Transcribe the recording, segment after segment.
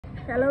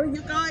Hello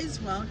you guys,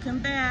 welcome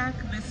back.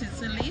 This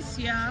is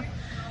Alicia.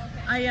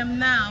 I am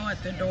now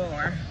at the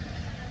door,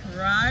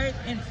 right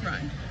in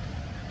front,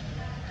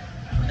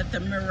 at the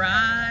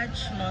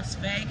Mirage Las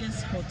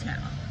Vegas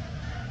Hotel.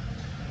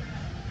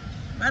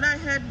 What I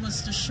had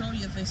was to show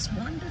you this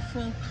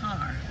wonderful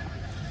car.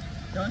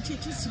 Don't you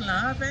just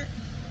love it?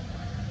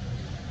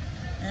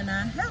 And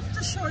I have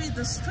to show you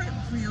the strip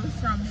view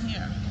from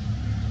here.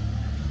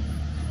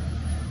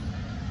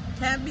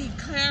 Can't be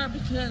clear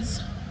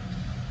because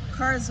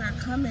cars are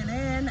coming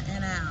in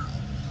and out,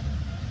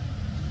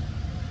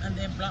 and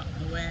they block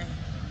the way.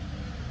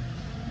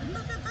 And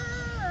look at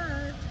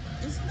that!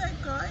 Isn't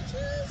that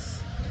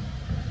gorgeous?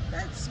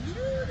 That's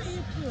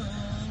beautiful.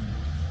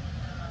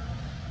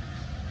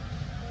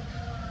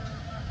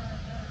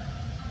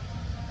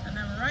 And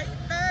I'm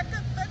right back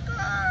at the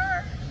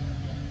car.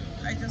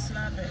 I just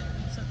love it.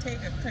 So take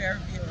a clear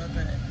view of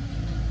it.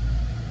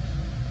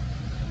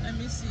 Let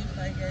me see if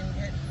I can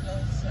get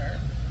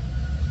closer.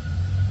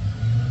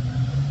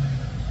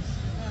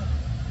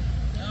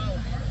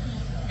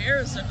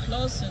 Here's a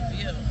closer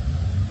view.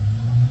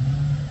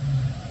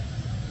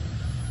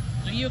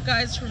 Do you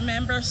guys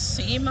remember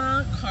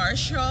SEMA car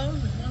show?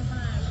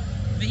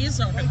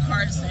 These are the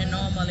cars they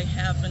normally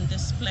have on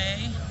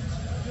display.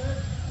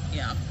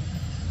 Yeah.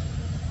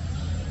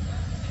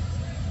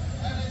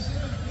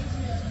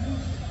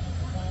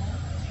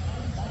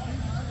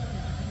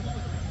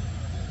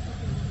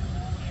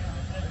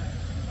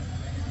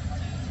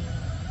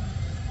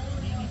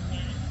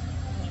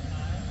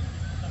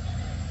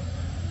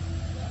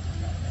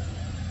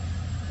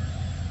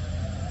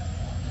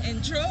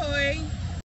 Enjoy!